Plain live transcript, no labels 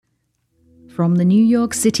From the New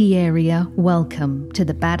York City area, welcome to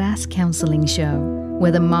the Badass Counseling Show,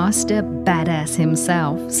 where the master badass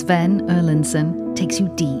himself, Sven takes you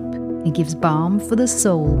deep and gives balm for the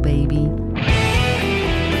soul, baby.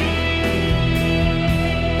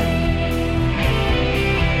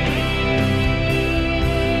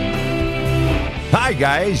 Hi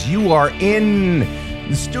guys, you are in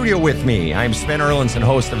the studio with me. I'm Sven Erlandson,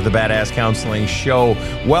 host of the Badass Counseling Show.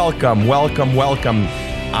 Welcome.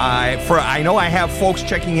 I know I have folks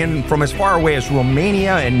checking in from as far away as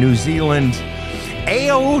Romania and New Zealand.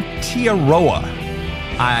 Aotearoa,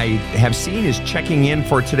 I have seen, is checking in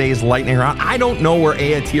for today's lightning round. I don't know where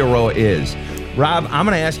Aotearoa is. Rob, I'm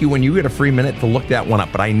going to ask you when you get a free minute to look that one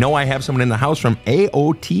up, but I know I have someone in the house from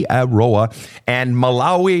Aotearoa and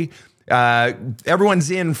Malawi.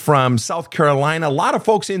 Everyone's in from South Carolina. A lot of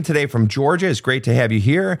folks in today from Georgia. It's great to have you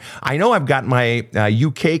here. I know I've got my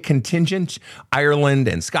UK contingent, Ireland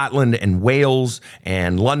and Scotland and Wales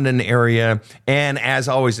and London area. And as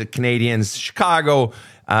always, the Canadians, Chicago.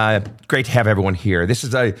 Great to have everyone here. This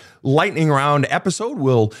is a lightning round episode.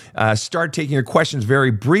 We'll start taking your questions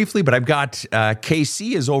very briefly, but I've got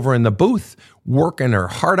KC is over in the booth working her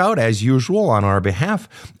heart out as usual on our behalf.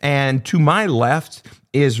 And to my left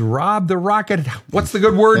is Rob the Rocket. What's the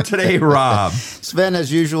good word today, Rob? Sven,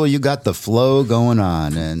 as usual, you got the flow going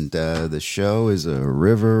on, and the show is a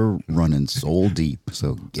river running soul deep,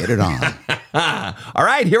 so get it on. All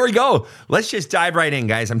right, here we go. Let's just dive right in,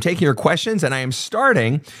 guys. I'm taking your questions, and I am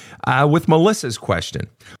starting with Melissa's question.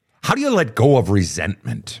 How do you let go of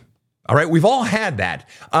resentment? All right, we've all had that.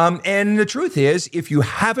 And the truth is, if you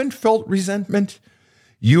haven't felt resentment,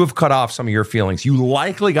 you have cut off some of your feelings. You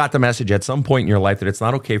likely got the message at some point in your life that it's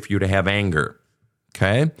not okay for you to have anger,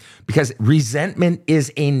 okay? Because resentment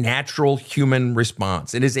is a natural human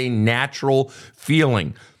response. It is a natural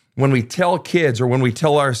feeling. When we tell kids or when we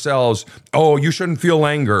tell ourselves, oh, you shouldn't feel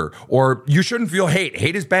anger, or you shouldn't feel hate,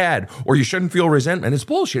 hate is bad, or you shouldn't feel resentment, it's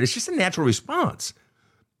bullshit. It's just a natural response.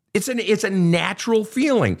 It's a natural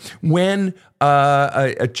feeling. When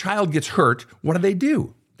a child gets hurt, what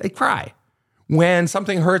do? They cry. When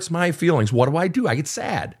something hurts my feelings, what do? I get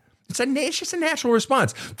sad. It's just a natural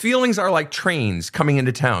response. Feelings are like trains coming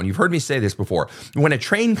into town. You've heard me say this before. When a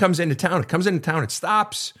train comes into town, it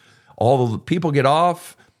stops. All the people get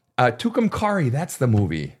off. Tucumcari, that's the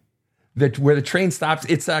movie where the train stops.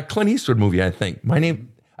 It's a Clint Eastwood movie, I think. I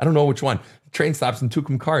don't know which one. The train stops in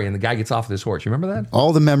Tucumcari and the guy gets off this horse. You remember that?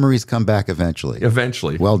 All the memories come back eventually.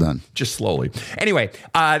 Well done. Just slowly. Anyway,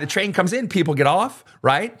 the train comes in, people get off,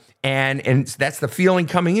 right? And that's the feeling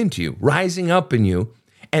coming into you, rising up in you.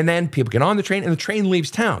 And then people get on the train and the train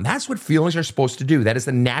leaves town. That's what feelings are supposed to do. That is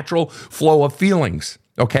the natural flow of feelings,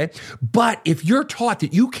 okay? But if you're taught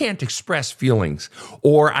that you can't express feelings,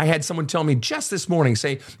 or I had someone tell me just this morning,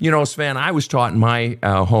 say, Sven, I was taught in my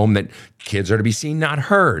home that kids are to be seen, not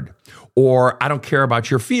heard, or I don't care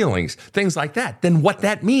about your feelings, things like that, then what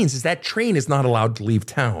that means is that train is not allowed to leave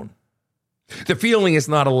town. The feeling is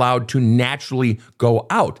not allowed to naturally go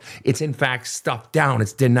out. It's in fact stuffed down.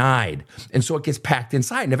 It's denied. And so it gets packed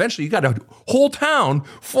inside. And eventually you got a whole town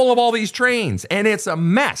full of all these trains. And it's a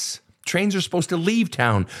mess. Trains are supposed to leave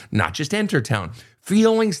town, not just enter town.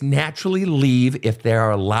 Feelings naturally leave if they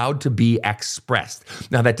are allowed to be expressed.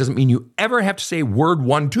 Now, that doesn't mean you ever have to say word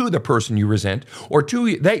one to the person you resent or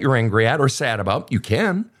two that you're angry at or sad about. You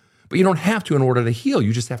can, but you don't have to in order to heal.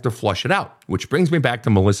 You just have to flush it out, which brings me back to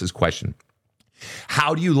Melissa's question.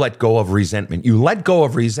 How do you let go of resentment? You let go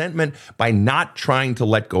of resentment by not trying to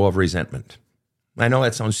let go of resentment. I know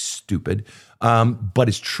that sounds stupid, but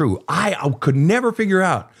it's true. I could never figure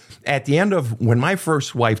out at the end of when my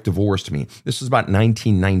first wife divorced me, this was about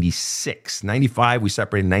 1996, 95, we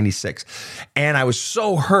separated in 96, and I was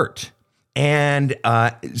so hurt and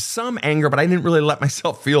some anger, but I didn't really let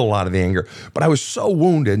myself feel a lot of the anger, but I was so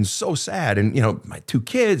wounded and so sad and, my two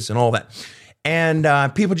kids and all that.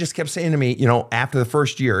 And people just kept saying to me, after the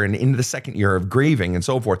first year and into the second year of grieving and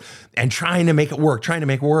so forth and trying to make it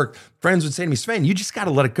work, friends would say to me, Sven, you just got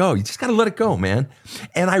to let it go. You just got to let it go, man.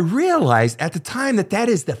 And I realized at the time that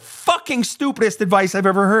is the fucking stupidest advice I've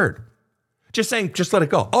ever heard. Just saying, just let it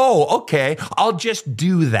go. Oh, okay. I'll just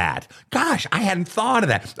do that. Gosh, I hadn't thought of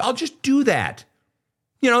that. I'll just do that.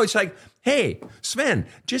 It's like, hey, Sven,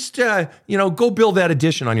 just, go build that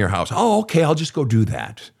addition on your house. Oh, okay. I'll just go do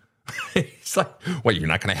that. It's like, what, you're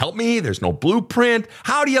not going to help me? There's no blueprint.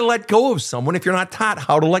 How do you let go of someone if you're not taught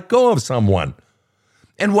how to let go of someone?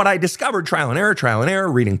 And what I discovered, trial and error,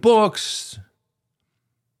 reading books,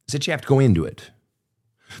 is that you have to go into it.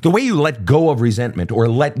 The way you let go of resentment or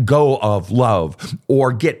let go of love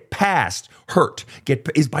or get past hurt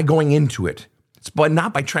is by going into it. but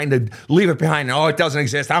not by trying to leave it behind. Oh, it doesn't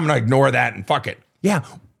exist. I'm going to ignore that and fuck it. Yeah.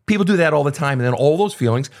 People do that all the time. And then all those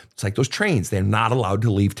feelings, it's like those trains, they're not allowed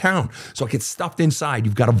to leave town. So it gets stuffed inside.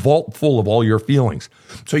 You've got a vault full of all your feelings.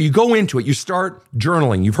 So you go into it, you start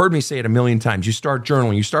journaling. You've heard me say it a million times. You start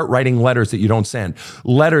journaling. You start writing letters that you don't send,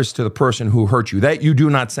 letters to the person who hurt you that you do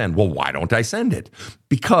not send. Well, why don't I send it?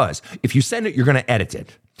 Because if you send it, you're going to edit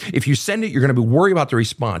it. If you send it, you're going to be worried about the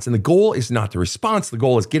response. And the goal is not the response. The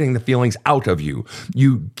goal is getting the feelings out of you.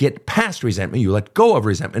 You get past resentment. You let go of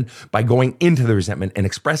resentment by going into the resentment and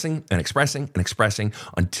expressing and expressing and expressing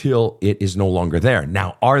until it is no longer there.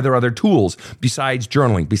 Now, are there other tools besides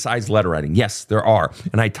journaling, besides letter writing? Yes, there are.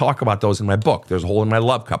 And I talk about those in my book. There's a Hole in My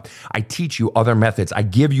Love Cup. I teach you other methods. I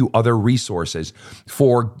give you other resources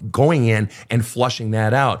for going in and flushing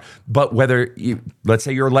that out. But whether let's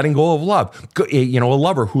say you're letting go of love, a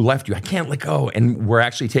lover who left you, I can't let go. And we're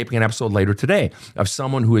actually taping an episode later today of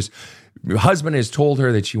someone who her husband has told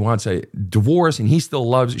her that she wants a divorce and she still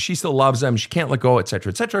loves him. She can't let go, et cetera,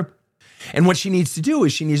 et cetera. And what she needs to do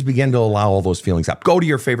is she needs to begin to allow all those feelings up. Go to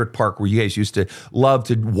your favorite park where you guys used to love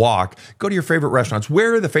to walk. Go to your favorite restaurants.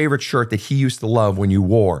 Wear the favorite shirt that he used to love when you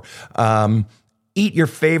wore. Eat your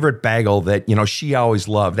favorite bagel that, she always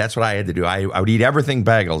loved. That's what I had to do. I would eat everything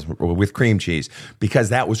bagels with cream cheese because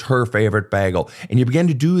that was her favorite bagel. And you begin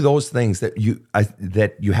to do those things that you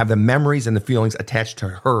have the memories and the feelings attached to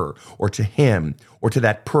her or to him or to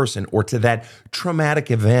that person or to that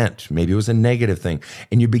traumatic event. Maybe it was a negative thing.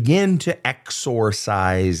 And you begin to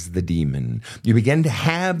exorcise the demon. You begin to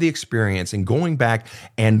have the experience and going back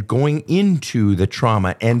and going into the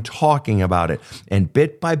trauma and talking about it. And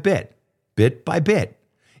bit by bit,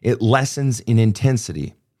 it lessens in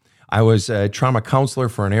intensity. I was a trauma counselor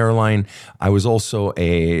for an airline. I was also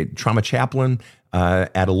a trauma chaplain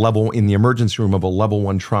at a level in the emergency room of a level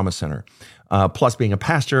 1 trauma center, plus being a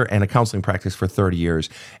pastor and a counseling practice for 30 years.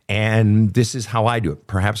 And this is how I do it.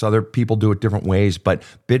 Perhaps other people do it different ways, but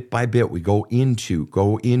bit by bit, we go into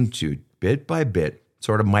bit by bit,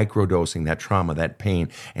 sort of microdosing that trauma, that pain,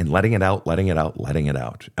 and letting it out.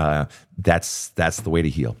 That's the way to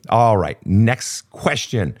heal. All right, next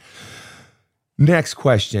question,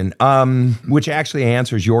 which actually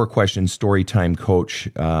answers your question, Storytime Coach,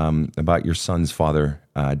 about your son's father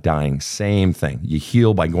dying. Same thing. You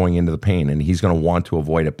heal by going into the pain, and he's going to want to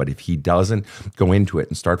avoid it. But if he doesn't go into it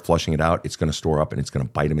and start flushing it out, it's going to store up and it's going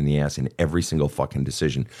to bite him in the ass in every single fucking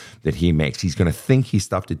decision that he makes. He's going to think he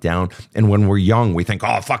stuffed it down. And when we're young, we think,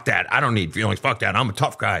 oh, fuck that. I don't need feelings. Fuck that. I'm a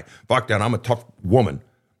tough guy. Fuck that. I'm a tough woman.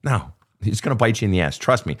 No, he's going to bite you in the ass.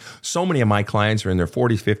 Trust me. So many of my clients are in their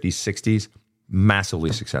 40s, 50s, 60s,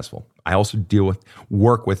 massively successful. I also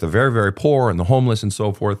work with the very, very poor and the homeless and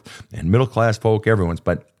so forth, and middle-class folk,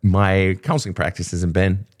 but my counseling practice hasn't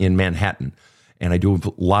been in Manhattan. And I do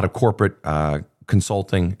a lot of corporate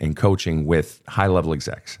consulting and coaching with high-level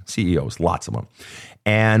execs, CEOs, lots of them.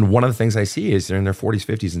 And one of the things I see is they're in their 40s,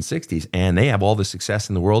 50s, and 60s, and they have all the success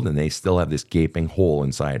in the world, and they still have this gaping hole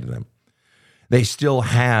inside of them. They still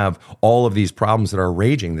have all of these problems that are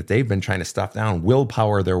raging that they've been trying to stuff down,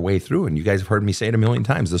 willpower their way through. And you guys have heard me say it a million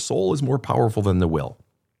times. The soul is more powerful than the will.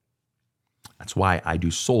 That's why I do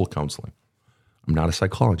soul counseling. I'm not a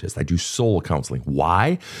psychologist. I do soul counseling.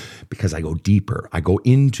 Why? Because I go deeper. I go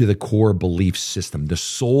into the core belief system. The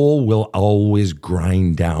soul will always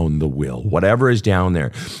grind down the will, whatever is down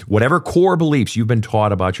there. Whatever core beliefs you've been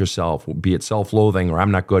taught about yourself, be it self-loathing or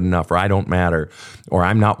I'm not good enough or I don't matter or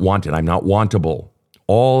I'm not wanted, I'm not wantable.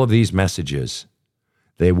 All of these messages,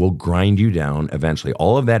 they will grind you down eventually.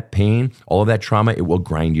 All of that pain, all of that trauma, it will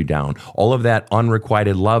grind you down. All of that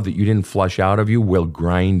unrequited love that you didn't flush out of you will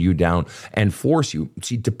grind you down and force you.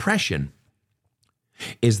 See, depression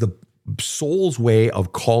is the soul's way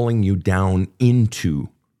of calling you down into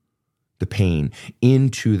the pain,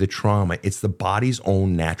 into the trauma. It's the body's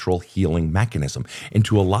own natural healing mechanism. And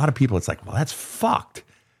to a lot of people, it's like, well, that's fucked.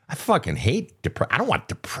 I fucking hate depression. I don't want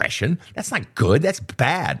depression. That's not good. That's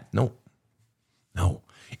bad. No.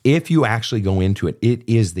 If you actually go into it, it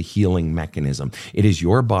is the healing mechanism. It is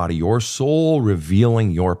your body, your soul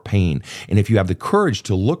revealing your pain. And if you have the courage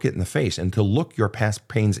to look it in the face and to look your past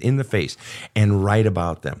pains in the face and write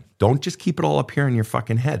about them, don't just keep it all up here in your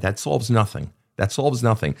fucking head. That solves nothing.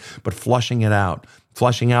 But flushing it out,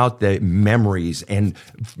 flushing out the memories and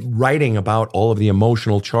writing about all of the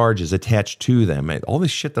emotional charges attached to them, and all this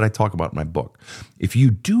shit that I talk about in my book. If you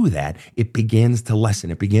do that, it begins to lessen,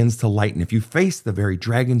 it begins to lighten. If you face the very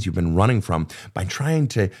dragons you've been running from by trying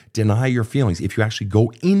to deny your feelings, if you actually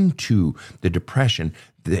go into the depression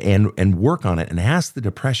and work on it and ask the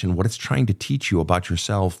depression what it's trying to teach you about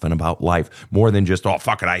yourself and about life, more than just, oh,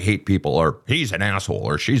 fuck it, I hate people, or he's an asshole,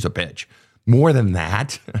 or she's a bitch. more than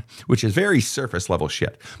that, which is very surface level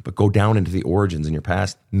shit, but go down into the origins in your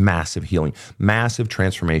past, massive healing, massive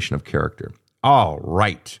transformation of character. All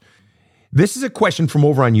right. This is a question from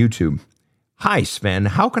over on YouTube. Hi, Sven.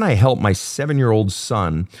 How can I help my 7-year-old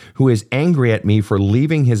son who is angry at me for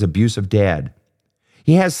leaving his abusive dad?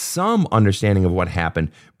 He has some understanding of what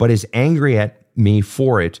happened, but is angry at me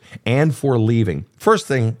for it and for leaving. First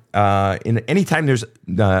thing, anytime there's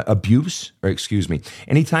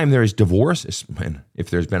anytime there is divorce, if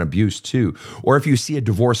there's been abuse too, or if you see a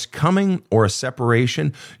divorce coming or a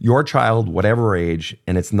separation, your child, whatever age,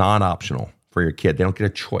 and it's not optional for your kid, they don't get a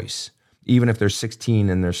choice. Even if they're 16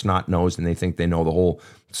 and they're snot-nosed and they think they know the whole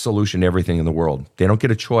solution to everything in the world, they don't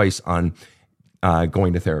get a choice on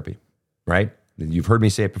going to therapy, right? You've heard me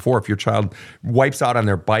say it before. If your child wipes out on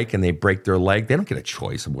their bike and they break their leg, they don't get a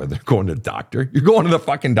choice of whether they're going to the doctor. You're going to the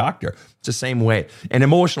fucking doctor. It's the same way. And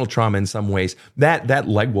emotional trauma in some ways, that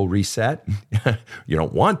leg will reset. You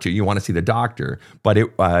don't want to. You want to see the doctor. But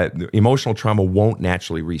emotional trauma won't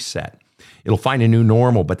naturally reset. It'll find a new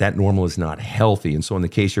normal, but that normal is not healthy. And so in the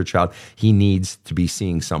case of your child, he needs to be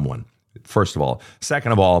seeing someone, first of all.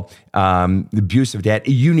 Second of all, the abusive dad,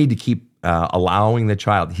 you need to keep allowing the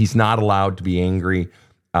child. He's not allowed to be angry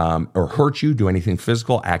or hurt you, do anything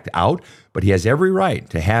physical, act out, but he has every right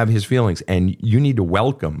to have his feelings, and you need to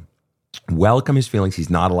welcome his feelings.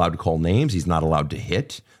 He's not allowed to call names. He's not allowed to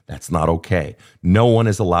hit. That's not okay. No one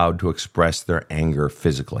is allowed to express their anger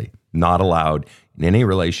physically. Not allowed in any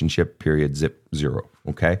relationship, period, zip, zero,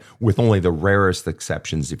 okay? With only the rarest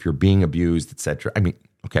exceptions if you're being abused, etc.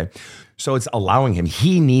 Okay? So it's allowing him.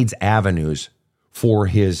 He needs avenues for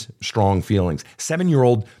his strong feelings.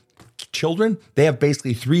 7-year-old children, they have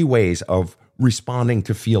basically 3 ways of responding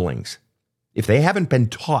to feelings. If they haven't been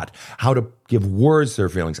taught how to give words to their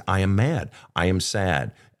feelings, I am mad, I am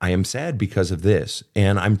sad, I am sad because of this,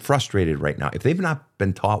 and I'm frustrated right now. If they've not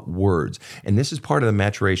been taught words, and this is part of the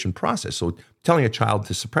maturation process, so telling a child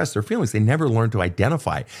to suppress their feelings, they never learn to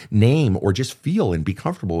identify, name, or just feel and be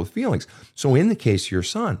comfortable with feelings. So in the case of your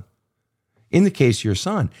son,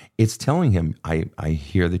 it's telling him, I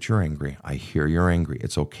hear that you're angry. I hear you're angry.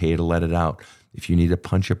 It's okay to let it out. If you need to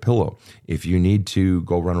punch a pillow, if you need to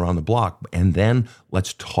go run around the block, and then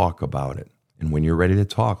let's talk about it. And when you're ready to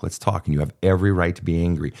talk, let's talk. And you have every right to be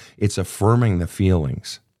angry. It's affirming the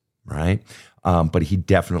feelings, right? But he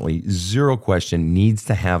definitely, zero question, needs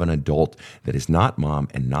to have an adult that is not mom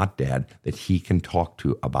and not dad that he can talk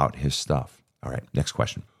to about his stuff. All right, next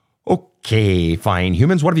question. Okay, fine.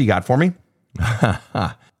 Humans, what have you got for me?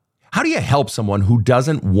 How do you help someone who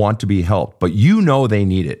doesn't want to be helped, but you know they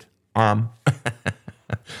need it?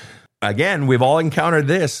 Again, we've all encountered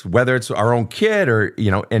this, whether it's our own kid or,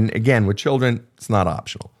 and again, with children, it's not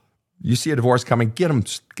optional. You see a divorce coming, get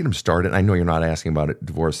them started. I know you're not asking about a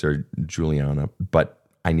divorce there, Juliana, but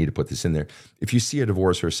I need to put this in there. If you see a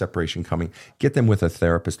divorce or a separation coming, get them with a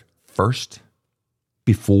therapist first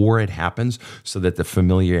before it happens so that the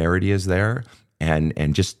familiarity is there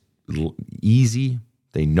and just easy.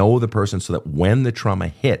 They know the person so that when the trauma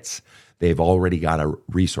hits, they've already got a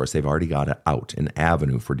resource. They've already got an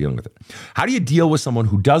avenue for dealing with it. How do you deal with someone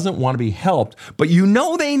who doesn't want to be helped, but you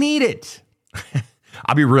know they need it?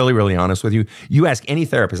 I'll be really, really honest with you. You ask any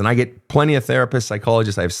therapist, and I get plenty of therapists,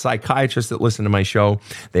 psychologists. I have psychiatrists that listen to my show.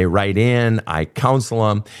 They write in, I counsel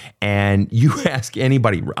them, and you ask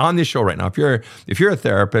anybody on this show right now, if you're a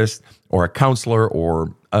therapist or a counselor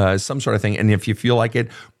or some sort of thing, and if you feel like it,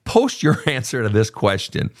 post your answer to this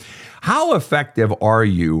question. How effective are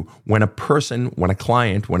you when a person, when a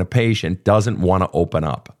client, when a patient doesn't want to open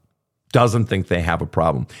up, doesn't think they have a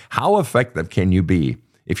problem? How effective can you be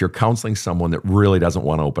if you're counseling someone that really doesn't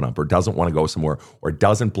want to open up or doesn't want to go somewhere or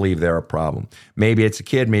doesn't believe they're a problem? Maybe it's a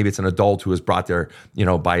kid, maybe it's an adult who was brought there,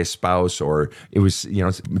 by a spouse, or it was,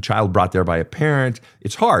 a child brought there by a parent.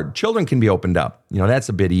 It's hard. Children can be opened up. That's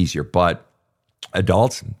a bit easier, but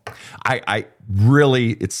adults, I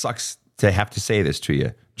really, it sucks to have to say this to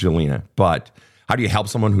you, Jelena, but how do you help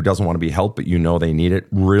someone who doesn't want to be helped, but you know they need it?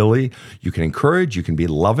 Really? You can encourage, you can be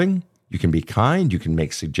loving, you can be kind, you can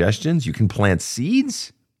make suggestions, you can plant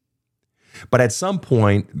seeds. But at some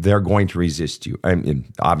point, they're going to resist you. I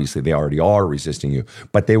mean, obviously, they already are resisting you,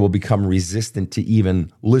 but they will become resistant to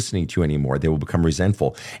even listening to you anymore. They will become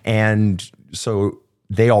resentful. And so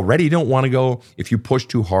they already don't want to go. If you push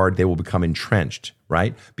too hard, they will become entrenched,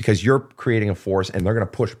 right? Because you're creating a force and they're going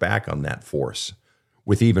to push back on that force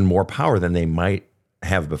with even more power than they might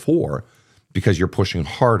have before because you're pushing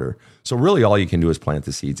harder. So really all you can do is plant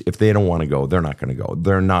the seeds. If they don't want to go, they're not going to go.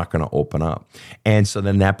 They're not going to open up. And so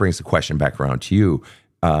then that brings the question back around to you.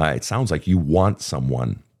 It sounds like you want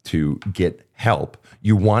someone to get help.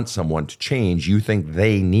 You want someone to change. You think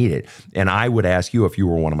they need it. And I would ask you, if you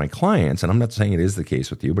were one of my clients, and I'm not saying it is the case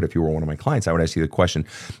with you, but if you were one of my clients, I would ask you the question,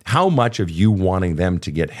 how much of you wanting them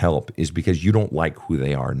to get help is because you don't like who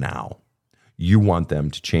they are now? You want them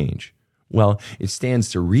to change. Well, it stands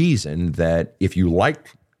to reason that if you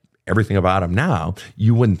like everything about them now,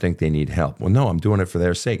 you wouldn't think they need help. Well, no, I'm doing it for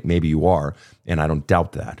their sake. Maybe you are, and I don't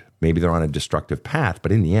doubt that. Maybe they're on a destructive path,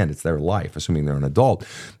 but in the end, it's their life, assuming they're an adult.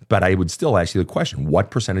 But I would still ask you the question,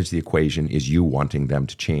 what percentage of the equation is you wanting them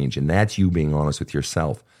to change? And that's you being honest with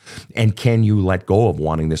yourself. And can you let go of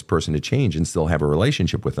wanting this person to change and still have a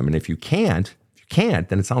relationship with them? And if you can't,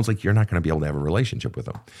 then it sounds like you're not going to be able to have a relationship with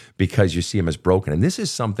them because you see them as broken. And this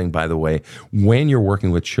is something, by the way, when you're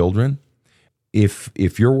working with children,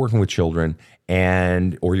 if you're working with children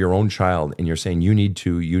or your own child and you're saying you need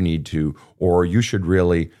to, or you should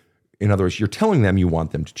really, in other words, you're telling them you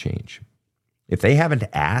want them to change. If they haven't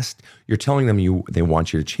asked, you're telling them they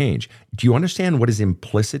want you to change. Do you understand what is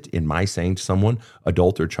implicit in my saying to someone,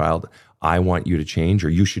 adult or child, I want you to change, or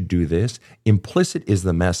you should do this? Implicit is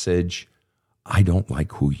the message, I don't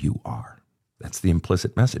like who you are. That's the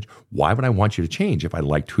implicit message. Why would I want you to change if I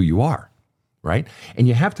liked who you are? Right? And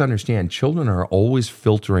you have to understand, children are always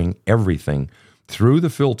filtering everything through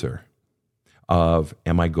the filter of,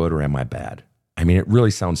 am I good or am I bad? I mean, it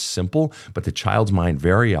really sounds simple, but the child's mind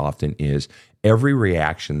very often is every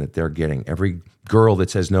reaction that they're getting, every girl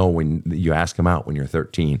that says no when you ask them out when you're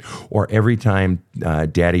 13, or every time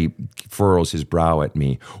daddy furrows his brow at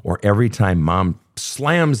me, or every time mom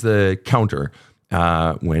slams the counter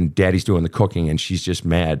when daddy's doing the cooking and she's just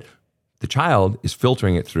mad, the child is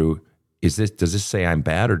filtering it through, does this say I'm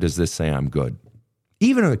bad or does this say I'm good?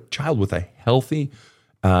 Even a child with a healthy,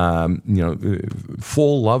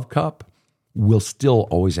 full love cup will still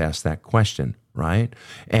always ask that question, right?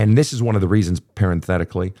 And this is one of the reasons,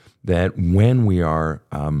 parenthetically, that when we are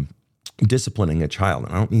disciplining a child,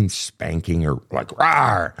 and I don't mean spanking or like,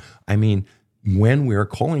 rawr, I mean, when we're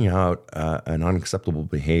calling out an unacceptable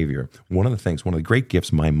behavior, one of the great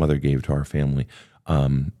gifts my mother gave to our family,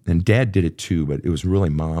 and dad did it too, but it was really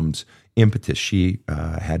mom's impetus. She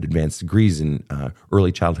had advanced degrees in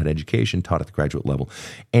early childhood education, taught at the graduate level.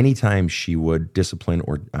 Anytime she would discipline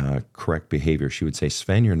or correct behavior, she would say,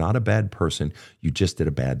 Sven, you're not a bad person. You just did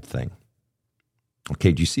a bad thing.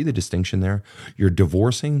 Okay, do you see the distinction there? You're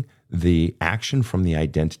divorcing the action from the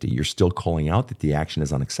identity. You're still calling out that the action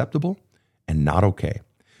is unacceptable and not okay,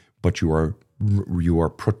 but you are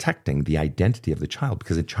protecting the identity of the child,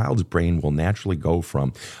 because a child's brain will naturally go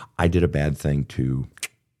from, I did a bad thing, to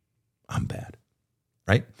I'm bad,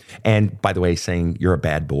 right? And by the way, saying you're a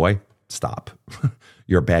bad boy, stop.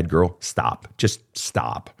 You're a bad girl, stop. Just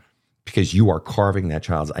stop. Because you are carving that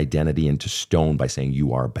child's identity into stone by saying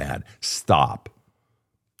you are bad. Stop.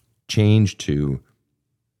 Change to,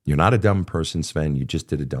 you're not a dumb person, Sven. You just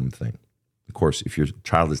did a dumb thing. Of course, if your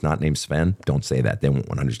child is not named Sven, don't say that. They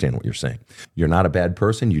won't understand what you're saying. You're not a bad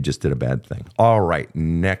person. You just did a bad thing. All right,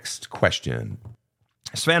 next question.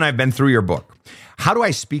 Sven, I've been through your book. How do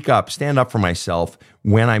I speak up, stand up for myself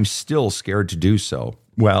when I'm still scared to do so?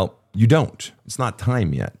 Well, you don't. It's not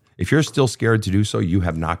time yet. If you're still scared to do so, you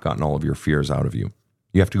have not gotten all of your fears out of you.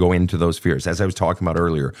 You have to go into those fears. As I was talking about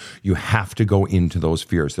earlier, you have to go into those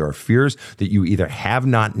fears. There are fears that you either have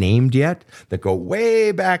not named yet, that go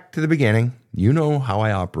way back to the beginning. You know how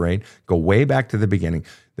I operate. Go way back to the beginning.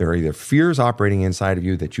 There are either fears operating inside of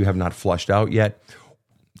you that you have not flushed out yet.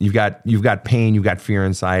 You've got pain, you've got fear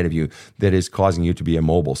inside of you that is causing you to be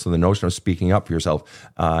immobile. So the notion of speaking up for yourself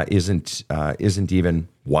isn't even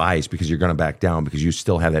wise, because you're going to back down because you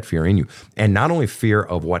still have that fear in you. And not only fear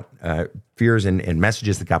of what fears and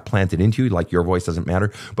messages that got planted into you, like your voice doesn't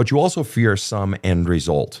matter, but you also fear some end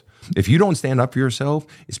result. If you don't stand up for yourself,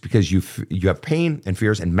 it's because you have pain and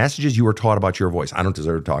fears and messages you were taught about your voice. I don't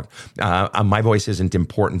deserve to talk. My voice isn't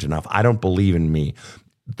important enough. I don't believe in me.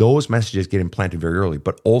 Those messages get implanted very early,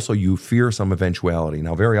 but also you fear some eventuality.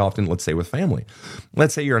 Now, very often, let's say with family,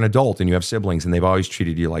 let's say you're an adult and you have siblings and they've always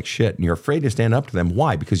treated you like shit and you're afraid to stand up to them.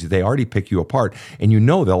 Why? Because they already pick you apart and you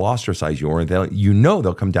know they'll ostracize you, or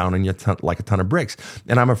they'll come down on you like a ton of bricks.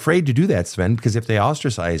 And I'm afraid to do that, Sven, because if they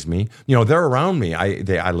ostracize me, they're around me.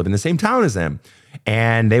 I live in the same town as them.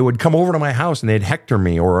 And they would come over to my house and they'd hector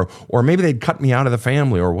me, or maybe they'd cut me out of the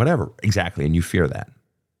family or whatever. Exactly. And you fear that.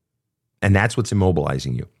 And that's what's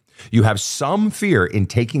immobilizing you. You have some fear in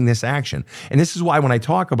taking this action. And this is why when I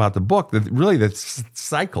talk about the book, the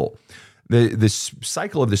cycle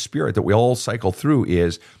of the spirit that we all cycle through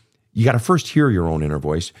is You got to first hear your own inner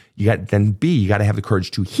voice. You got to have the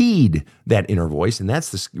courage to heed that inner voice. And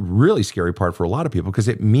that's the really scary part for a lot of people, because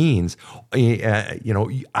it means, I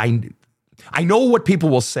know what people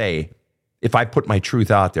will say if I put my truth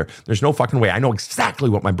out there. There's no fucking way. I know exactly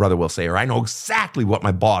what my brother will say, or I know exactly what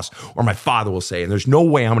my boss or my father will say, and there's no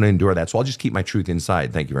way I'm going to endure that. So I'll just keep my truth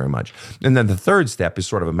inside. Thank you very much. And then the third step is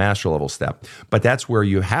sort of a master level step, but that's where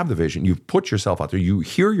you have the vision. You put yourself out there. You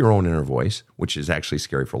hear your own inner voice, which is actually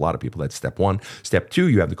scary for a lot of people. That's step one. Step two,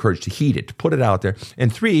 you have the courage to heed it, to put it out there.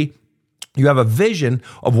 And three, you have a vision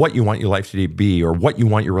of what you want your life to be, or what you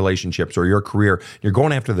want your relationships or your career. You're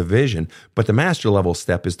going after the vision, but the master level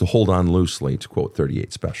step is to hold on loosely, to quote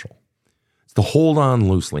 38 Special. It's to hold on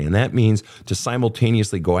loosely, and that means to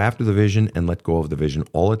simultaneously go after the vision and let go of the vision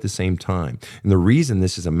all at the same time. And the reason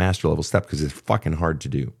this is a master level step, because it's fucking hard to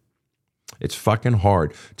do. It's fucking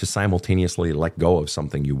hard to simultaneously let go of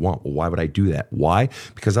something you want. Well, why would I do that? Why?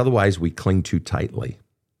 Because otherwise we cling too tightly.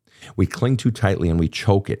 We cling too tightly and we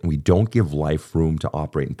choke it, and we don't give life room to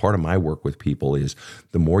operate. And part of my work with people is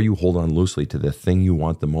the more you hold on loosely to the thing you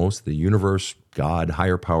want the most, the universe, God,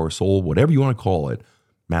 higher power, soul, whatever you want to call it,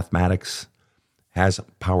 mathematics has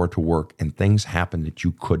power to work, and things happen that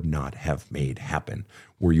you could not have made happen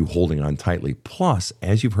were you holding on tightly. Plus,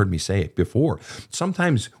 as you've heard me say it before,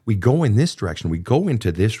 sometimes we go in this direction, we go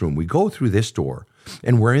into this room, we go through this door,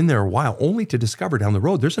 and we're in there a while, only to discover down the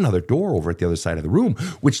road there's another door over at the other side of the room,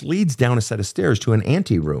 which leads down a set of stairs to an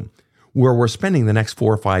anteroom where we're spending the next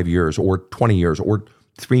 4 or 5 years or 20 years or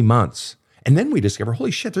 3 months. And then we discover, holy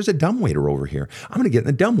shit, there's a dumbwaiter over here. I'm going to get in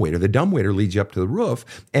the dumbwaiter. The dumbwaiter leads you up to the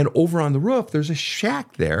roof, and over on the roof, there's a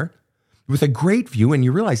shack there with a great view, and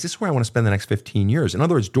you realize this is where I want to spend the next 15 years. In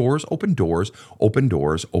other words, doors, open doors, open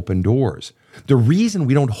doors, open doors. The reason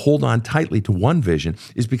we don't hold on tightly to one vision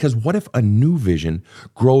is because what if a new vision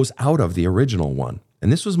grows out of the original one?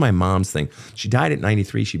 And this was my mom's thing. She died at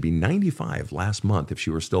 93. She'd be 95 last month if she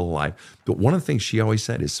were still alive. But one of the things she always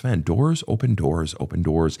said is, Sven, doors, open doors, open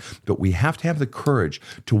doors. But we have to have the courage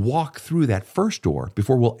to walk through that first door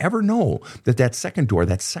before we'll ever know that that second door,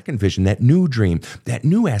 that second vision, that new dream, that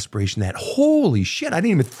new aspiration, that holy shit, I didn't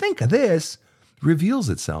even think of this, reveals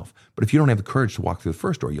itself. But if you don't have the courage to walk through the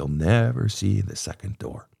first door, you'll never see the second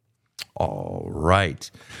door. All right.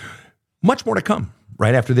 Much more to come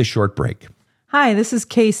right after this short break. Hi, this is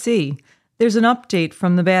KC. There's an update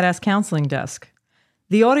from the Badass Counseling Desk.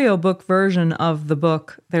 The audiobook version of the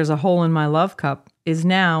book, There's a Hole in My Love Cup, is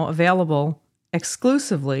now available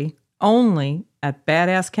exclusively only at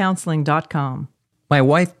badasscounseling.com. My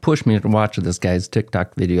wife pushed me to watch this guy's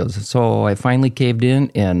TikTok videos, so I finally caved in,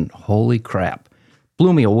 and holy crap,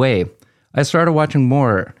 blew me away. I started watching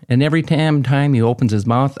more, and every time he opens his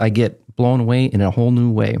mouth, I get blown away in a whole new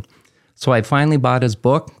way. So I finally bought his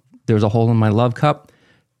book, There's a Hole in My Love Cup.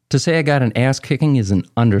 To say I got an ass kicking is an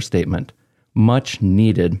understatement. Much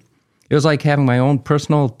needed. It was like having my own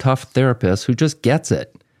personal tough therapist who just gets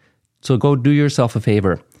it. So go do yourself a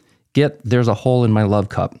favor. Get There's a Hole in My Love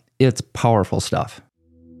Cup. It's powerful stuff.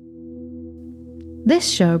 This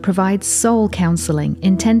show provides soul counseling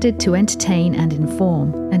intended to entertain and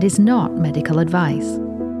inform, and is not medical advice.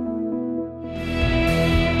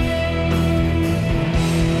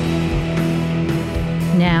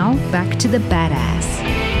 Now, back to the badass.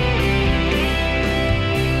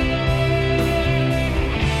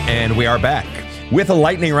 And we are back with a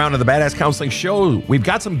lightning round of the Badass Counseling Show. We've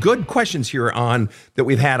got some good questions here that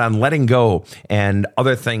we've had on letting go and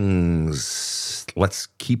other things. Let's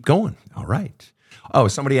keep going. All right. Oh,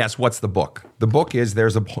 somebody asked, what's the book? The book is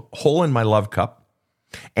There's a Hole in My Love Cup,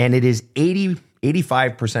 and it is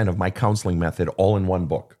 85% of my counseling method all in one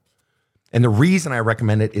book. And the reason I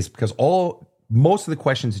recommend it is because most of the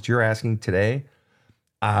questions that you're asking today,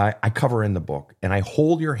 I cover in the book, and I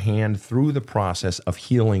hold your hand through the process of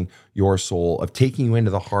healing your soul, of taking you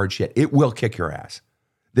into the hard shit. It will kick your ass.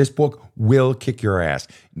 This book will kick your ass.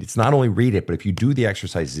 It's not only read it, but if you do the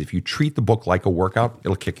exercises, if you treat the book like a workout,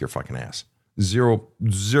 it'll kick your fucking ass. Zero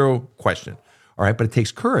question. All right, but it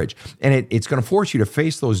takes courage, and it's going to force you to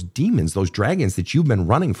face those demons, those dragons that you've been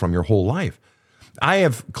running from your whole life. I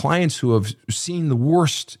have clients who have seen the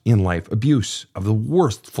worst in life, abuse of the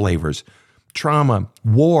worst flavors, trauma,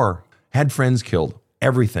 war, had friends killed,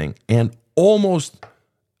 everything. And almost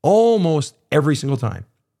every single time,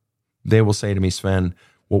 they will say to me, Sven,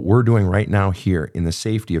 what we're doing right now here in the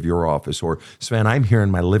safety of your office, or Sven, I'm here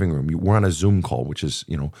in my living room. We're on a Zoom call, which is,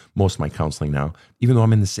 most of my counseling now. Even though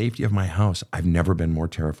I'm in the safety of my house, I've never been more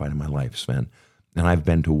terrified in my life, Sven. And I've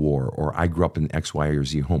been to war, or I grew up in X, Y, or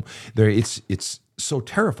Z home. It's so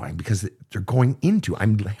terrifying because they're going into,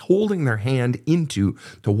 I'm holding their hand to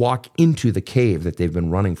walk into the cave that they've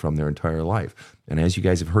been running from their entire life. And as you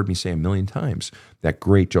guys have heard me say a million times, that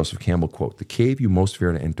great Joseph Campbell quote, the cave you most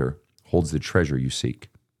fear to enter holds the treasure you seek.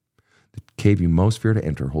 The cave you most fear to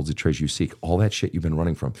enter holds the treasure you seek. All that shit you've been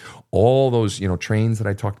running from. All those, trains that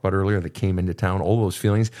I talked about earlier that came into town, all those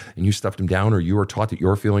feelings, and you stuffed them down, or you were taught that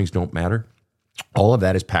your feelings don't matter. All of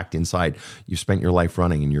that is packed inside. You spent your life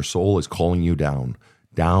running, and your soul is calling you down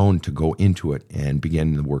to go into it and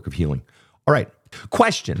begin the work of healing. All right.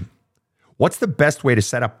 Question. What's the best way to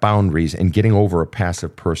set up boundaries and getting over a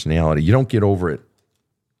passive personality? You don't get over it.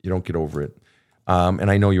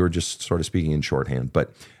 And I know you were just sort of speaking in shorthand,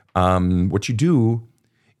 but what you do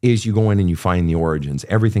is you go in and you find the origins.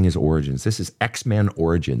 Everything is origins. This is X-Men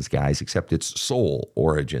origins, guys, except it's soul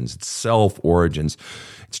origins, it's self origins,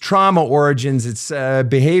 it's trauma origins, it's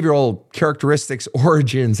behavioral characteristics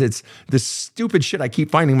origins, it's the stupid shit I keep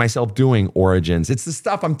finding myself doing origins. It's the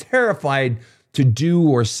stuff I'm terrified to do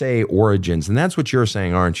or say origins. And that's what you're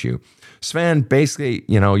saying, aren't you? Sven, basically,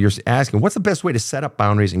 you're asking, what's the best way to set up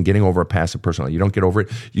boundaries and getting over a passive personality? You don't get over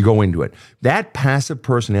it, you go into it. That passive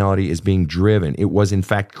personality is being driven. It was, in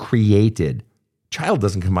fact, created. Child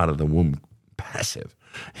doesn't come out of the womb passive.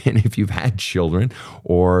 And if you've had children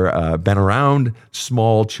or been around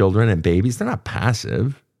small children and babies, they're not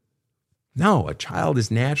passive. No, a child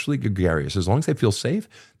is naturally gregarious. As long as they feel safe,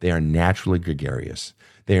 they are naturally gregarious.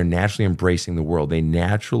 They are naturally embracing the world. They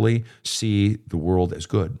naturally see the world as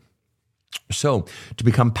good. So to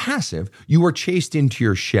become passive, you were chased into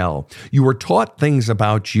your shell. You were taught things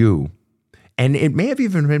about you. And it may have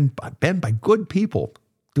even been by good people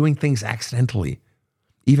doing things accidentally.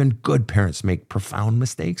 Even good parents make profound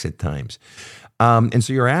mistakes at times. And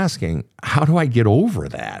so you're asking, how do I get over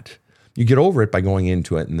that? You get over it by going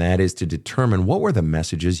into it, and that is to determine what were the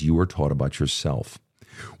messages you were taught about yourself.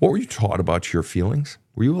 What were you taught about your feelings?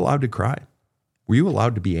 Were you allowed to cry? Were you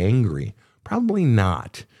allowed to be angry? Probably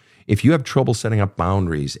not. If you have trouble setting up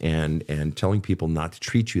boundaries and telling people not to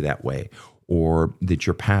treat you that way, or that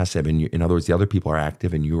you're passive, and in other words, the other people are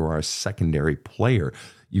active and you are a secondary player,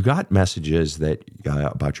 you got messages that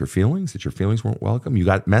about your feelings, that your feelings weren't welcome. You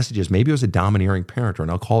got messages, maybe it was a domineering parent or an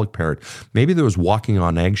alcoholic parent. Maybe there was walking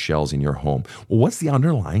on eggshells in your home. Well, what's the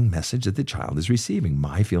underlying message that the child is receiving?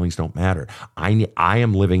 My feelings don't matter. I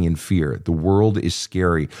am living in fear. The world is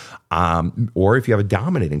scary. Or if you have a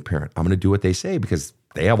dominating parent, I'm going to do what they say because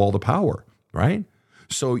they have all the power, right?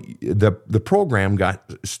 So the program got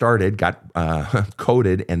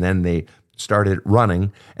coded, and then they started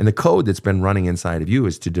running. And the code that's been running inside of you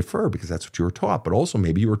is to defer because that's what you were taught. But also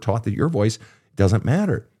maybe you were taught that your voice doesn't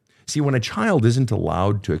matter. See, when a child isn't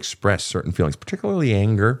allowed to express certain feelings, particularly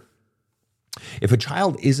anger, if a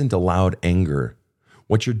child isn't allowed anger,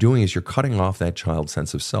 what you're doing is you're cutting off that child's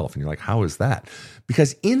sense of self. And you're like, how is that?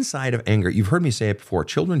 Because inside of anger, you've heard me say it before,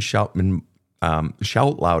 children shout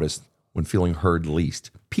loudest when feeling heard least.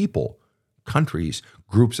 People, countries,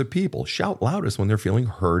 groups of people shout loudest when they're feeling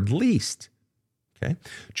heard least. Okay?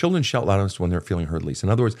 Children shout loudest when they're feeling heard least. In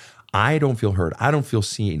other words, I don't feel heard. I don't feel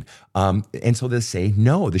seen. And so they say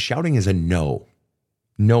no. The shouting is a no.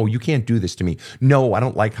 No, you can't do this to me. No, I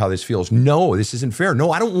don't like how this feels. No, this isn't fair.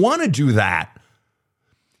 No, I don't want to do that.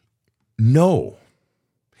 No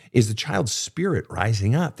is the child's spirit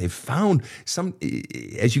rising up. They've found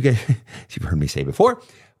as you've heard me say before,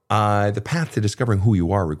 the path to discovering who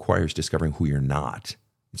you are requires discovering who you're not.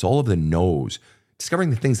 It's all of the no's,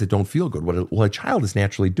 discovering the things that don't feel good. Well, a child is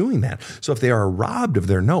naturally doing that. So if they are robbed of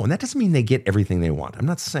their no, and that doesn't mean they get everything they want. I'm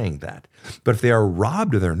not saying that. But if they are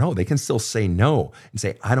robbed of their no, they can still say no and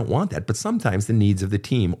say, I don't want that. But sometimes the needs of the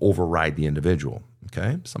team override the individual.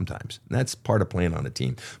 Okay? Sometimes. And that's part of playing on a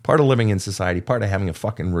team, part of living in society, part of having a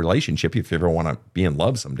fucking relationship. If you ever want to be in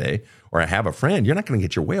love someday or have a friend, you're not going to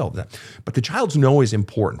get your way all of that. But the child's no is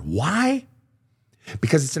important. Why?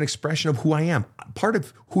 Because it's an expression of who I am. Part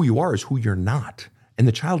of who you are is who you're not. And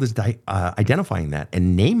the child is identifying that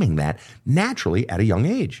and naming that naturally at a young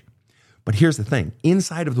age. But here's the thing.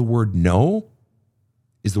 Inside of the word no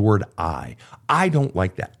is the word I. I don't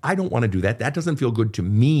like that. I don't want to do that. That doesn't feel good to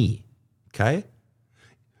me. Okay?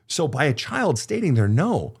 So by a child stating their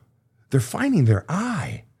no, they're finding their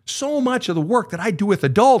I. So much of the work that I do with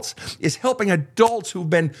adults is helping adults who've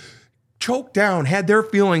been choked down, had their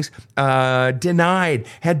feelings denied,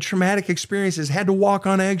 had traumatic experiences, had to walk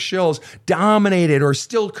on eggshells, dominated, or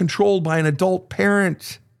still controlled by an adult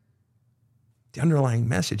parent. The underlying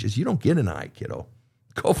message is you don't get an I, kiddo.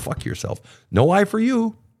 Go fuck yourself. No I for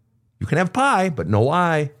you. You can have pie, but no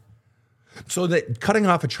I. So that cutting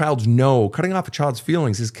off a child's no, cutting off a child's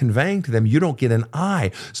feelings is conveying to them you don't get an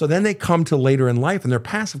I. So then they come to later in life and they're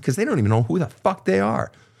passive because they don't even know who the fuck they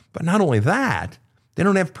are. But not only that, they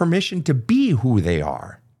don't have permission to be who they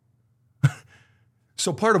are.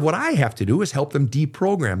 So part of what I have to do is help them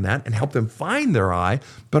deprogram that and help them find their I,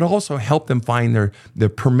 but also help them find their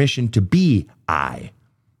permission to be I.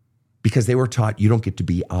 Because they were taught you don't get to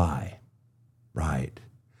be I. Right.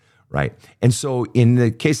 And so in the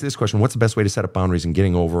case of this question, what's the best way to set up boundaries and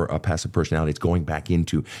getting over a passive personality? It's going back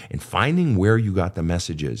into and finding where you got the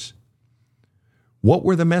messages. What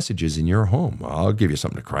were the messages in your home? Well, I'll give you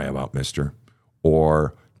something to cry about, mister.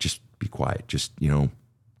 Or just be quiet. Just,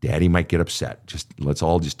 Daddy might get upset. Let's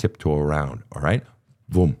all just tiptoe around, all right?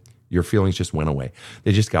 Boom. Your feelings just went away.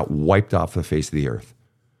 They just got wiped off the face of the earth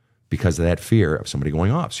because of that fear of somebody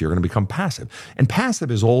going off. So you're going to become passive. And passive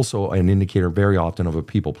is also an indicator very often of a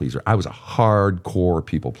people pleaser. I was a hardcore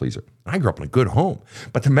people pleaser. I grew up in a good home.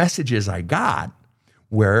 But the messages I got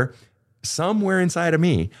were somewhere inside of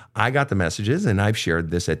me, I got the messages, and I've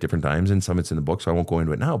shared this at different times, and some it's in the book, so I won't go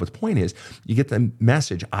into it now. But the point is, you get the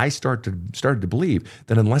message. I started to believe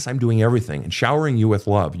that unless I'm doing everything and showering you with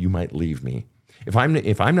love, you might leave me. If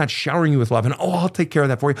I'm not showering you with love, and I'll take care of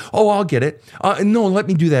that for you. Oh, I'll get it. No, let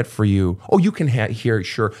me do that for you. Oh, you can hear.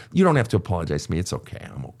 Sure, you don't have to apologize to me. It's okay.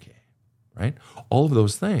 I'm okay. Right? All of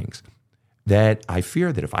those things that I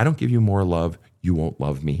fear that if I don't give you more love, you won't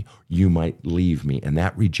love me. You might leave me. And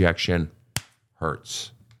that rejection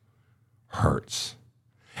hurts.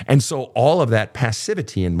 And so all of that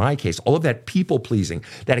passivity, in my case, all of that people pleasing,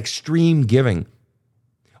 that extreme giving,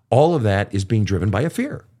 all of that is being driven by a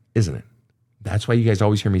fear, isn't it? That's why you guys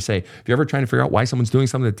always hear me say, if you're ever trying to figure out why someone's doing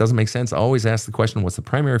something that doesn't make sense, I always ask the question, what's the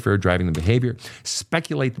primary fear driving the behavior?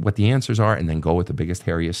 Speculate what the answers are and then go with the biggest,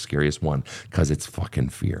 hairiest, scariest one, because it's fucking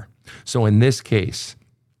fear. So in this case,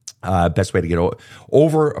 best way to get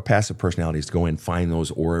over a passive personality is to go and find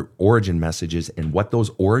those origin messages and what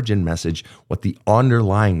those origin message, what the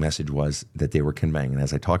underlying message was that they were conveying. And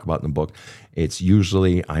as I talk about in the book, it's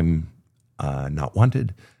usually I'm not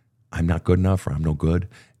wanted, I'm not good enough, or I'm no good.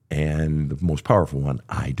 And the most powerful one,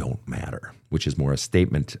 I don't matter, which is more a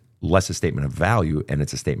statement, less a statement of value, and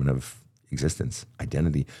it's a statement of existence,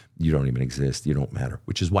 identity. You don't even exist. You don't matter,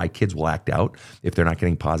 which is why kids will act out if they're not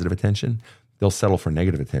getting positive attention. They'll settle for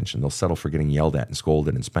negative attention. They'll settle for getting yelled at and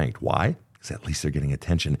scolded and spanked. Why? Because at least they're getting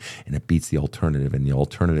attention, and it beats the alternative. And the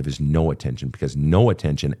alternative is no attention, because no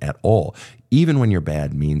attention at all, even when you're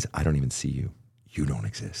bad, means I don't even see you. You don't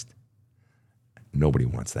exist. Nobody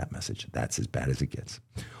wants that message. That's as bad as it gets.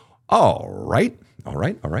 All right.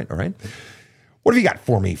 What have you got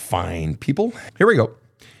for me, fine people? Here we go.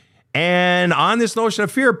 And on this notion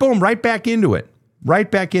of fear, boom, right back into it.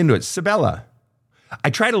 Sabella. I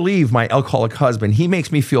try to leave my alcoholic husband. He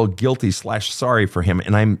makes me feel guilty / sorry for him,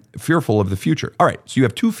 and I'm fearful of the future. All right, so you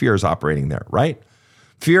have two fears operating there, right?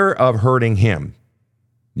 Fear of hurting him.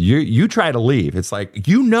 You try to leave. It's like,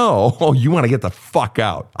 you want to get the fuck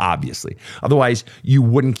out, obviously. Otherwise, you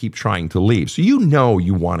wouldn't keep trying to leave. So you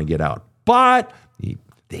want to get out. But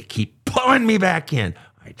they keep pulling me back in.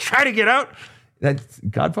 I try to get out. That's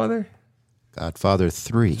Godfather? Godfather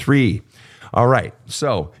 3. 3. All right.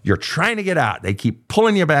 So you're trying to get out. They keep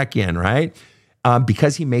pulling you back in, right?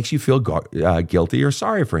 Because he makes you feel guilty or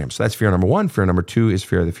sorry for him. So that's fear number 1. Fear number 2 is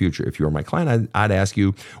fear of the future. If you were my client, I'd ask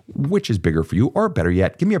you, which is bigger for you? Or better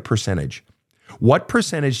yet, give me a percentage. What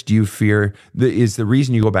percentage do you fear is the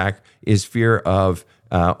reason you go back is fear of,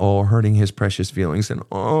 hurting his precious feelings. And,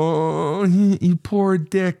 you poor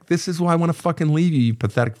dick. This is why I want to fucking leave you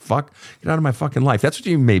pathetic fuck. Get out of my fucking life. That's what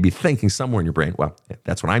you may be thinking somewhere in your brain. Well,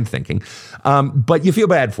 that's what I'm thinking. But you feel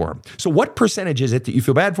bad for him. So what percentage is it that you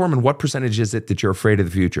feel bad for him, and what percentage is it that you're afraid of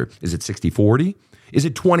the future? Is it 60-40? Is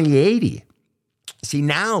it 20-80? See,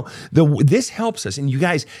 now this helps us. And you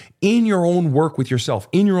guys, in your own work with yourself,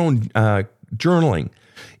 in your own journaling,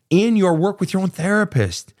 in your work with your own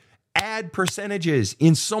therapist, add percentages.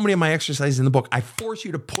 In so many of my exercises in the book, I force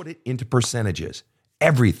you to put it into percentages.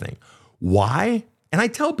 Everything. Why? And I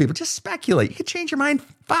tell people, just speculate. You can change your mind.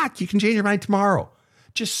 Fuck, you can change your mind tomorrow.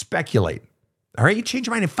 Just speculate. All right? You change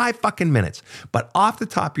your mind in 5 fucking minutes. But off the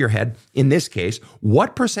top of your head, in this case,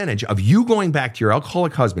 what percentage of you going back to your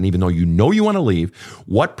alcoholic husband, even though you know you want to leave,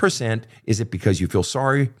 what percent is it because you feel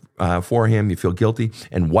sorry for him, you feel guilty,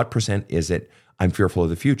 and what percent is it, I'm fearful of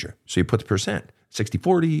the future? So you put the percent.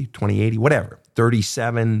 60-40, 20-80, whatever,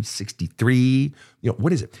 37, 63,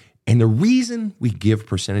 what is it? And the reason we give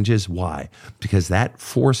percentages, why? Because that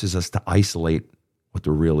forces us to isolate what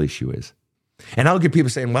the real issue is. And I'll get people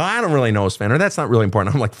saying, well, I don't really know, Sven, or that's not really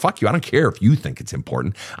important. I'm like, fuck you, I don't care if you think it's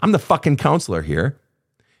important. I'm the fucking counselor here.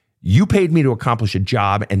 You paid me to accomplish a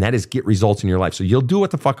job, and that is get results in your life. So you'll do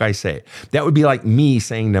what the fuck I say. That would be like me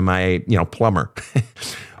saying to my, plumber,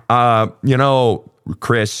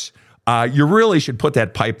 Chris, you really should put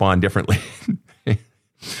that pipe on differently.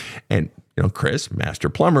 And, Chris, master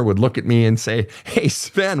plumber, would look at me and say, hey,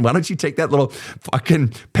 Sven, why don't you take that little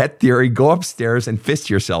fucking pet theory, go upstairs and fist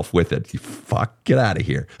yourself with it? You fuck, get out of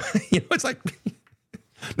here. It's like,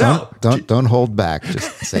 no. Don't hold back.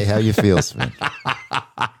 Just say how you feel, Sven.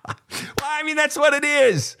 Well, that's what it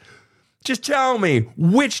is. Just tell me,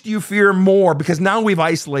 which do you fear more? Because now we've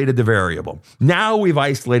isolated the variable. Now we've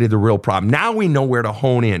isolated the real problem. Now we know where to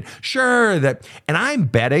hone in. Sure, and I'm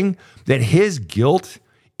betting that his guilt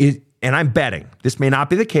is, and I'm betting, this may not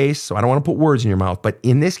be the case, so I don't want to put words in your mouth, but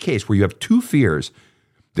in this case where you have two fears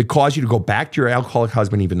that cause you to go back to your alcoholic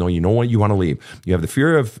husband even though you know what you want to leave. You have the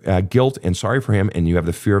fear of guilt and sorry for him, and you have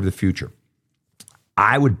the fear of the future.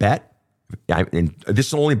 I would bet, and this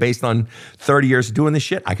is only based on 30 years of doing this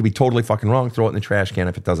shit, I could be totally fucking wrong, throw it in the trash can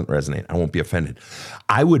if it doesn't resonate. I won't be offended.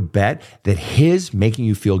 I would bet that his making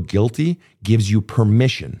you feel guilty gives you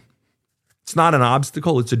permission. It's not an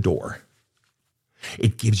obstacle, it's a door.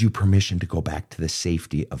 It gives you permission to go back to the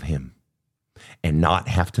safety of him and not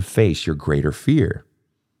have to face your greater fear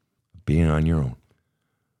of being on your own,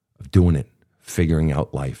 of doing it, figuring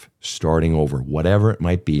out life, starting over, whatever it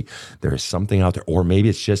might be. There is something out there, or maybe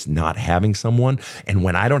it's just not having someone. And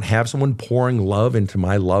when I don't have someone pouring love into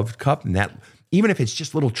my love cup, and that, even if it's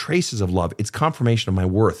just little traces of love, it's confirmation of my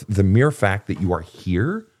worth. The mere fact that you are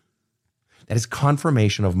here, that is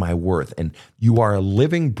confirmation of my worth. And you are a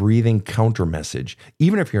living, breathing counter message.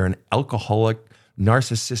 Even if you're an alcoholic,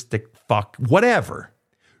 narcissistic fuck, whatever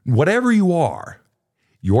you are,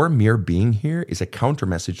 your mere being here is a counter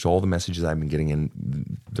message to all the messages I've been getting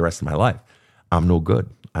in the rest of my life. I'm no good.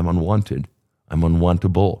 I'm unwanted. I'm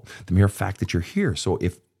unwantable. The mere fact that you're here. So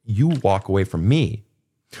if you walk away from me,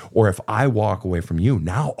 or if I walk away from you,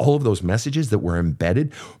 now all of those messages that were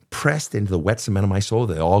embedded, pressed into the wet cement of my soul,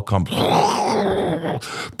 they all come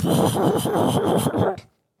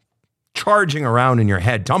charging around in your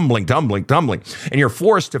head, tumbling. And you're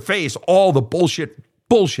forced to face all the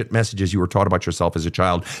bullshit messages you were taught about yourself as a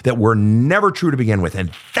child that were never true to begin with.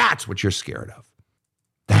 And that's what you're scared of.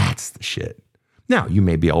 That's the shit. Now, you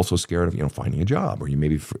may be also scared of, finding a job, or you may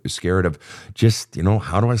be scared of just,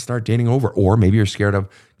 how do I start dating over? Or maybe you're scared of,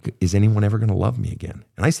 is anyone ever going to love me again?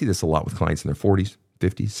 And I see this a lot with clients in their 40s,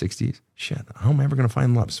 50s, 60s. Shit, how am I ever going to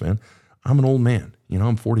find love, Sven? I'm an old man.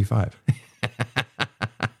 I'm 45. I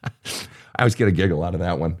always get a giggle out of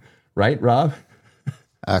that one. Right, Rob?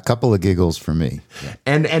 A couple of giggles for me. Yeah.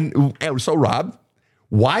 And so, Rob,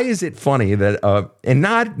 why is it funny that, and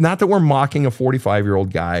not that we're mocking a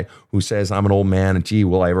 45-year-old guy who says, I'm an old man, and gee,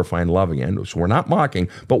 will I ever find love again? So we're not mocking,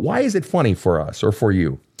 but why is it funny for us or for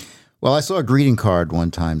you? Well, I saw a greeting card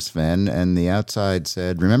one time, Sven, and the outside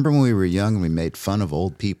said, remember when we were young and we made fun of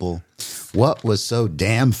old people? What was so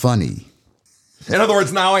damn funny? In other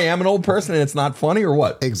words, now I am an old person and it's not funny, or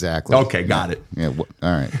what? Exactly. Okay, got it. Yeah. All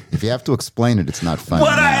right. If you have to explain it, it's not funny.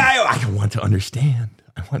 But I want to understand.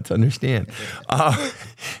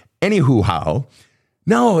 Anywho,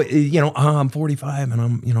 no, I'm 45 and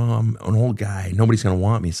I'm an old guy. Nobody's going to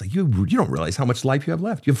want me. It's like, you don't realize how much life you have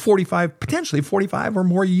left. You have potentially 45 or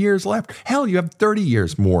more years left. Hell, you have 30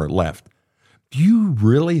 years more left. Do you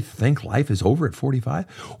really think life is over at 45?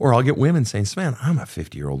 Or I'll get women saying, Sven, I'm a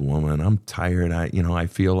 50-year-old woman. I'm tired. I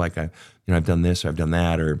feel like I've done this or I've done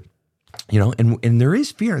that, or, and there is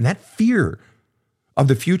fear, and that fear of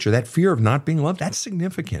the future, that fear of not being loved, that's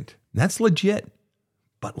significant. That's legit.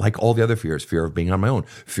 But like all the other fears, fear of being on my own,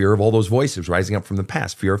 fear of all those voices rising up from the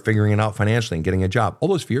past, fear of figuring it out financially and getting a job, all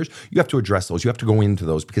those fears, you have to address those. You have to go into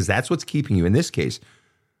those, because that's what's keeping you. In this case,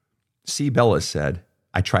 C. Bella said,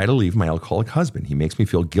 I try to leave my alcoholic husband. He makes me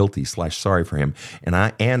feel guilty / sorry for him. And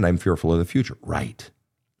I'm fearful of the future. Right.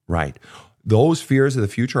 Those fears of the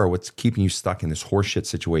future are what's keeping you stuck in this horseshit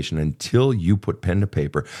situation until you put pen to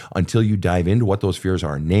paper, until you dive into what those fears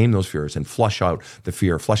are, name those fears, and flush out the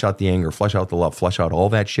fear, flush out the anger, flush out the love, flush out all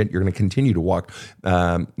that shit. You're going to continue to walk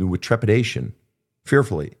with trepidation,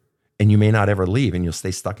 fearfully, and you may not ever leave, and you'll stay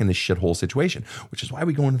stuck in this shithole situation, which is why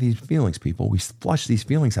we go into these feelings, people. We flush these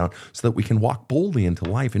feelings out so that we can walk boldly into a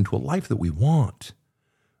life that we want.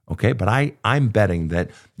 Okay, but I'm betting that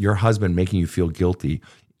your husband making you feel guilty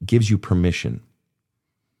gives you permission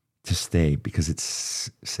to stay because it's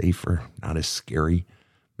safer, not as scary.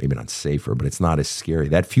 Maybe not safer, but it's not as scary.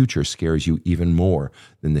 That future scares you even more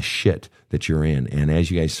than the shit that you're in. And as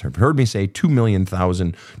you guys have heard me say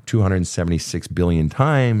 2,276 billion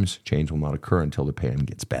times, change will not occur until the pain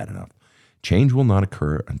gets bad enough. Change will not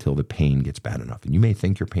occur until the pain gets bad enough. And you may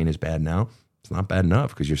think your pain is bad now. It's not bad enough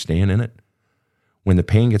because you're staying in it. When the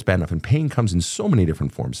pain gets bad enough, and pain comes in so many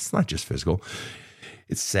different forms. It's not just physical.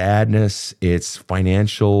 It's sadness. It's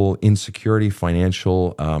financial insecurity,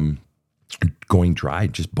 financial going dry,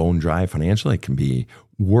 just bone dry financially. It can be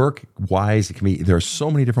work-wise. It can be, there are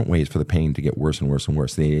so many different ways for the pain to get worse and worse and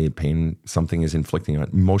worse. The pain, something is inflicting on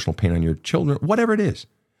emotional pain on your children, whatever it is.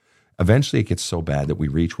 Eventually it gets so bad that we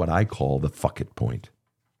reach what I call the fuck it point.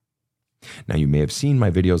 Now, you may have seen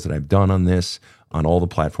my videos that I've done on this on all the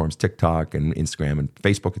platforms, TikTok and Instagram and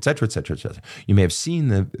Facebook, et cetera, et cetera, et cetera. You may have seen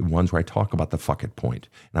the ones where I talk about the fuck it point.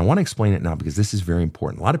 And I want to explain it now because this is very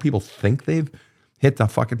important. A lot of people think they've hit the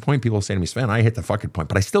fuck it point. People say to me, Sven, I hit the fuck it point,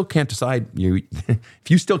 but I still can't decide.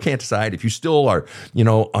 If you still can't decide, if you still are,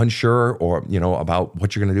 unsure or, about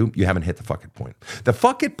what you're going to do, you haven't hit the fuck it point. The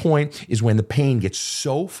fuck it point is when the pain gets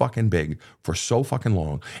so fucking big for so fucking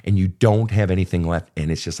long and you don't have anything left.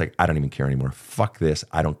 And it's just like, I don't even care anymore. Fuck this.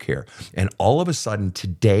 I don't care. And all of a sudden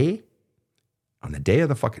today, on the day of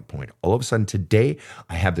the fuck it point, all of a sudden today,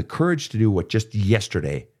 I have the courage to do what just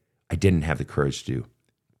yesterday I didn't have the courage to do.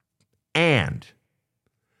 And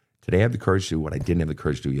today I have the courage to do what I didn't have the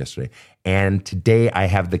courage to do yesterday. And today I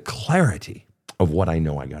have the clarity of what I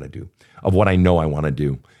know I got to do, of what I know I want to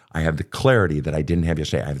do. I have the clarity that I didn't have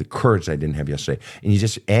yesterday. I have the courage that I didn't have yesterday.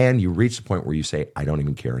 And you reach the point where you say, I don't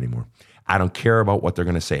even care anymore. I don't care about what they're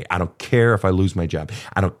going to say. I don't care if I lose my job.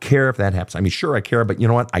 I don't care if that happens. I mean, sure, I care, but you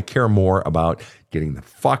know what? I care more about getting the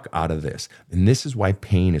fuck out of this. And this is why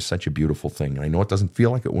pain is such a beautiful thing. And I know it doesn't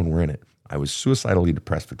feel like it when we're in it. I was suicidally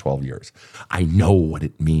depressed for 12 years. I know what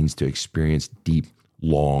it means to experience deep,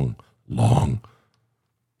 long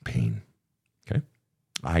pain. Okay?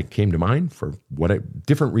 I came to mind for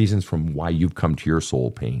different reasons from why you've come to your soul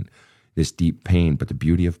pain, this deep pain. But the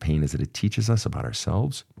beauty of pain is that it teaches us about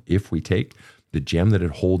ourselves if we take the gem that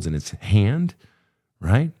it holds in its hand,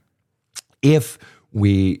 right? If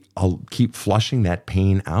we keep flushing that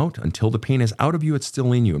pain out until the pain is out of you, it's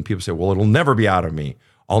still in you. And people say, well, it'll never be out of me.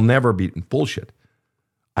 I'll never be. Bullshit.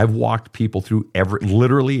 I've walked people through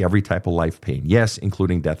literally every type of life pain. Yes,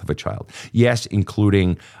 including death of a child. Yes,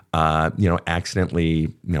 including,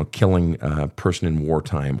 accidentally, killing a person in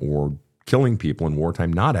wartime or killing people in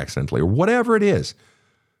wartime, not accidentally, or whatever it is.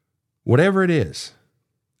 Whatever it is,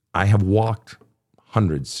 I have walked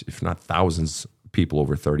hundreds, if not thousands, of people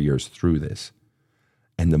over 30 years through this.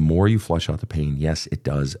 And the more you flush out the pain, yes, it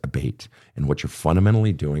does abate. And what you're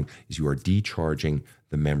fundamentally doing is you are decharging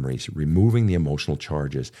the memories, removing the emotional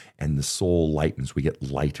charges, and the soul lightens. We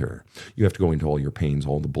get lighter. You have to go into all your pains,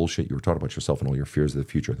 all the bullshit you were taught about yourself and all your fears of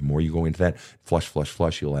the future. The more you go into that,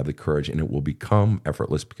 flush, you'll have the courage, and it will become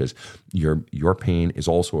effortless because your pain is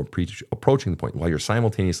also approaching the point while you're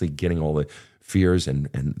simultaneously getting all the fears and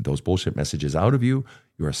those bullshit messages out of you.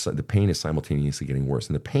 The pain is simultaneously getting worse.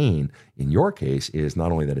 And the pain, in your case, is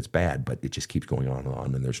not only that it's bad, but it just keeps going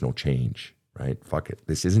on and there's no change, right? Fuck it.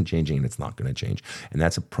 This isn't changing and it's not going to change. And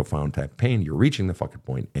that's a profound type of pain. You're reaching the fucking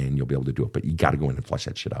point and you'll be able to do it, but you got to go in and flush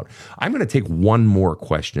that shit out. I'm going to take one more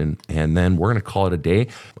question and then we're going to call it a day.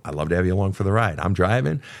 I'd love to have you along for the ride. I'm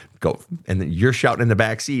driving. Go. And then you're shouting in the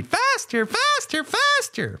back seat, faster, faster,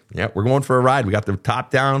 faster. Yeah, we're going for a ride. We got the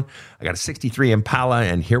top down. I got a 63 Impala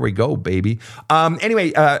and here we go, baby.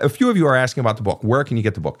 Anyway, a few of you are asking about the book. Where can you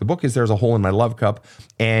get the book? The book is There's a Hole in My Love Cup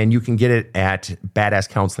and you can get it at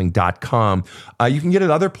badasscounseling.com. You can get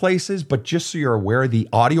it other places, but just so you're aware, the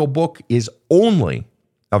audiobook is only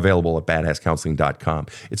available at badasscounseling.com.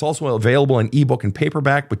 It's also available in ebook and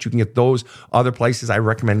paperback, but you can get those other places. I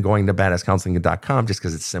recommend going to badasscounseling.com just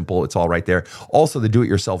because it's simple. It's all right there. Also, the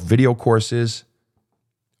do-it-yourself video courses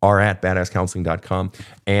are at badasscounseling.com.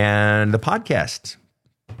 And the podcast,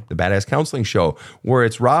 the Badass Counseling Show, where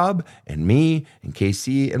it's Rob and me and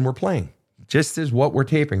KC, and we're playing. Just as what we're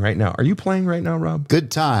taping right now. Are you playing right now, Rob? Good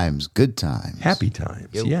times. Happy times,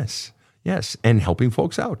 yes. Yes, and helping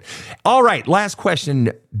folks out. All right, last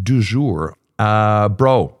question du jour.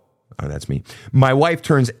 Bro, that's me. My wife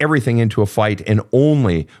turns everything into a fight and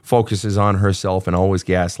only focuses on herself and always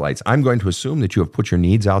gaslights. I'm going to assume that you have put your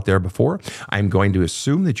needs out there before. I'm going to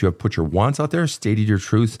assume that you have put your wants out there, stated your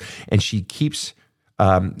truth, and she keeps...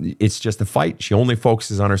 it's just a fight. She only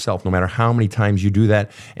focuses on herself no matter how many times you do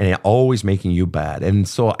that, and always making you bad. And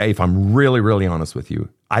so if I'm really, really honest with you,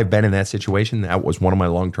 I've been in that situation. That was one of my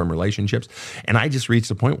long-term relationships. And I just reached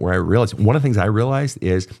a point where I realized, one of the things I realized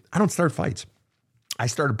is I don't start fights. I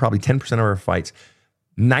started probably 10% of our fights.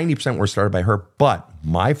 90% were started by her, but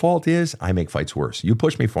my fault is I make fights worse. You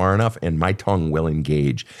push me far enough and my tongue will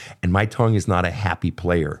engage. And my tongue is not a happy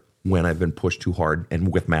player. when I've been pushed too hard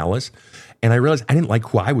and with malice. And I realized I didn't like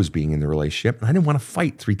who I was being in the relationship. And I didn't want to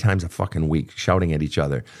fight 3 times a fucking week, shouting at each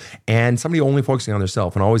other. And somebody only focusing on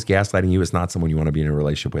themselves and always gaslighting you is not someone you want to be in a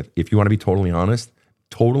relationship with. If you want to be totally honest,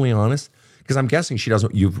 because I'm guessing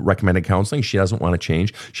you've recommended counseling. She doesn't want to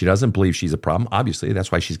change. She doesn't believe she's a problem. Obviously,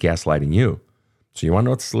 that's why she's gaslighting you. So you want to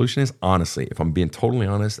know what the solution is? Honestly, if I'm being totally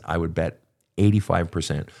honest, I would bet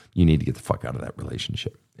 85% you need to get the fuck out of that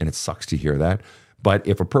relationship. And it sucks to hear that. But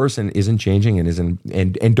if a person isn't changing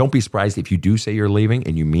and don't be surprised if you do say you're leaving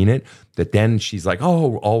and you mean it, that then she's like,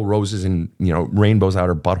 oh, all roses and rainbows out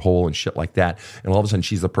her butthole and shit like that. And all of a sudden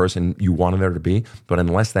she's the person you wanted her to be. But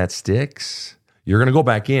unless that sticks, you're going to go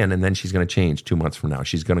back in and then she's going to change 2 months from now.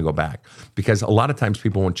 She's going to go back because a lot of times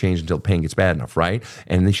people won't change until the pain gets bad enough, right?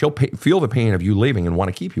 And then she'll feel the pain of you leaving and want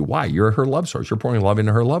to keep you. Why? You're her love source. You're pouring love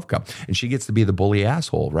into her love cup. And she gets to be the bully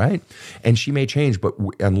asshole, right? And she may change, but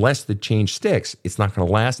unless the change sticks, it's not going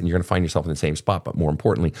to last and you're going to find yourself in the same spot. But more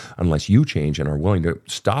importantly, unless you change and are willing to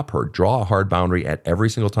stop her, draw a hard boundary at every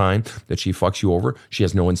single time that she fucks you over, she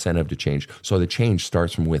has no incentive to change. So the change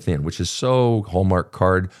starts from within, which is so Hallmark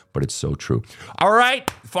card, but it's so true. All right,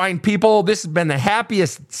 fine people. This has been the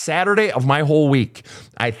happiest Saturday of my whole week.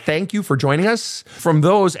 I thank you for joining us. From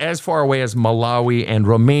those as far away as Malawi and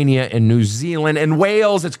Romania and New Zealand and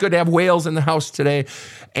Wales, it's good to have Wales in the house today,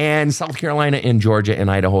 and South Carolina and Georgia and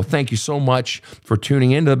Idaho. Thank you so much for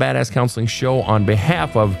tuning into the Badass Counseling Show. On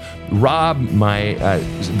behalf of Rob, my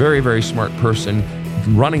very, very smart person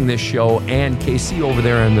running this show, and KC over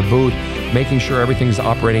there in the booth, making sure everything's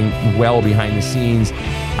operating well behind the scenes,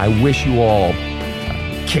 I wish you all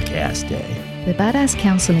a kick-ass day. The Badass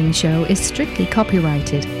Counseling Show is strictly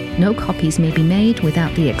copyrighted. No copies may be made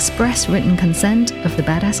without the express written consent of the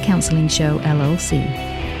Badass Counseling Show, LLC.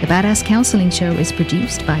 The Badass Counseling Show is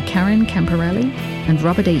produced by Karen Camparelli and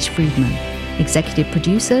Robert H. Friedman. Executive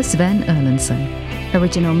producer Sven Erlandson.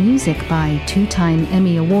 Original music by 2-time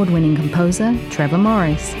Emmy Award-winning composer Trevor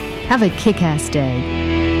Morris. Have a kick-ass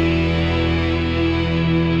day.